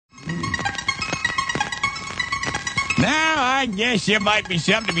I guess there might be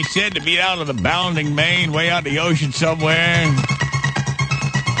something to be said to be out on the bounding main, way out the ocean somewhere.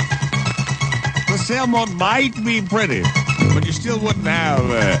 The sailboat might be pretty, but you still wouldn't have...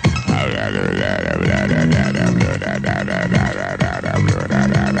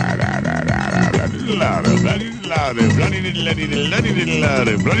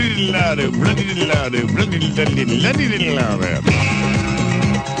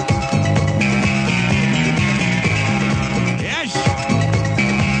 Yes.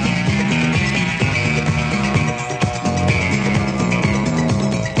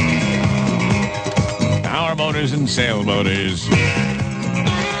 Powerboaters and sailboaters.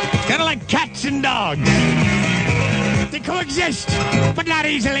 Kind of like cats and dogs. They coexist, but not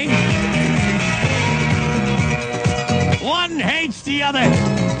easily. One hates the other.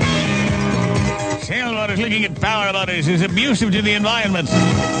 Sailboaters looking at powerboaters is abusive to the environment.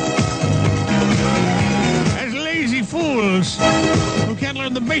 As lazy fools who can't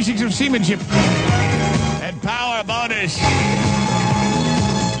learn the basics of seamanship. And powerboaters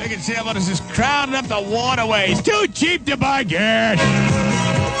look at sailboaters as crowding up the waterways. Too cheap to buy gas.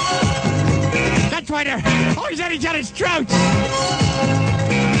 That's why they're always at each other's throats.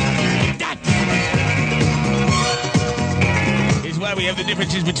 That is why we have the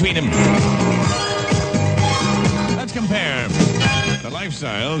differences between them. Let's compare the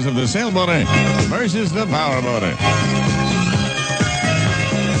lifestyles of the sailboater versus the powerboater.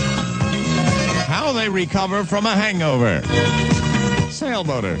 How they recover from a hangover.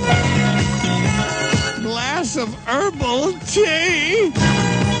 Sailboater. Glass of herbal tea.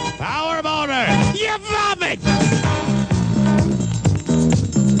 Powerboater. You vomit.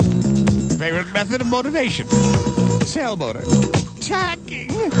 Favorite method of motivation. Sailboater. Tacking.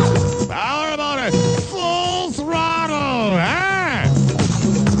 Powerboater. Full throttle. Ah.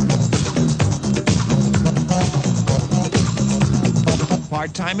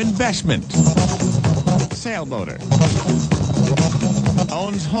 Part-time investment. Sailboater.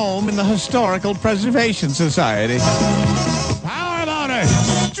 Owns home in the Historical Preservation Society. Powerboater.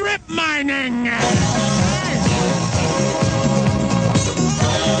 Strip mining.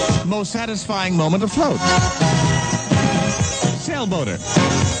 Most satisfying moment afloat. Sailboater.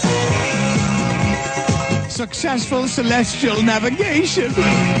 Successful celestial navigation.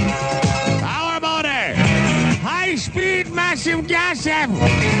 Powerboater. High-speed massive gas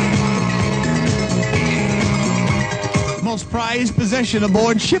effort. Most prized possession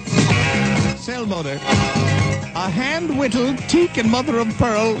aboard ship. Sailboater. A hand-whittled teak and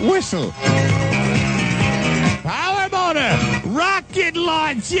mother-of-pearl whistle. Powerboater. Rocket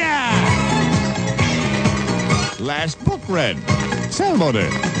launcher. Last book read. Sailboater.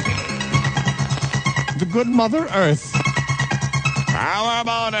 The Good Mother Earth.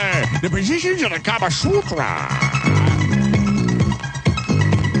 Powerboater. The positions of the Kama Sutra.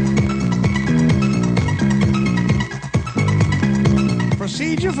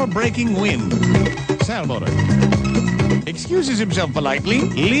 Procedure for breaking wind. Sailboater. Excuses himself politely,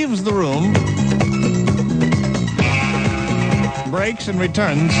 leaves the room, breaks and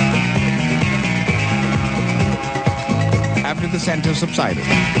returns after the center subsided.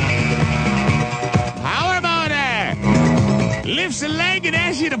 Powerboater. Lifts a leg and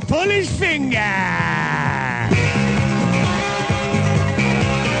asks you to pull his finger.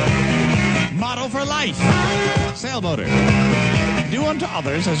 Motto for life. Sailboater. Do unto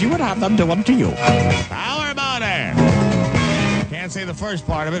others as you would have them do unto you. Powerboater. Can't say the first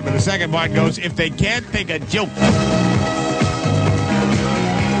part of it, but the second part goes, if they can't think a joke.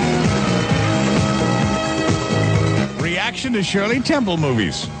 Reaction to Shirley Temple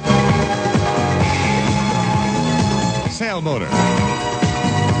movies. Sailboater.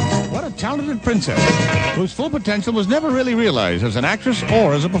 What a talented princess, whose full potential was never really realized as an actress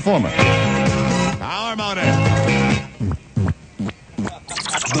or as a performer. Powerboater.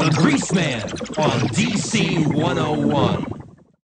 The Greaseman on DC 101.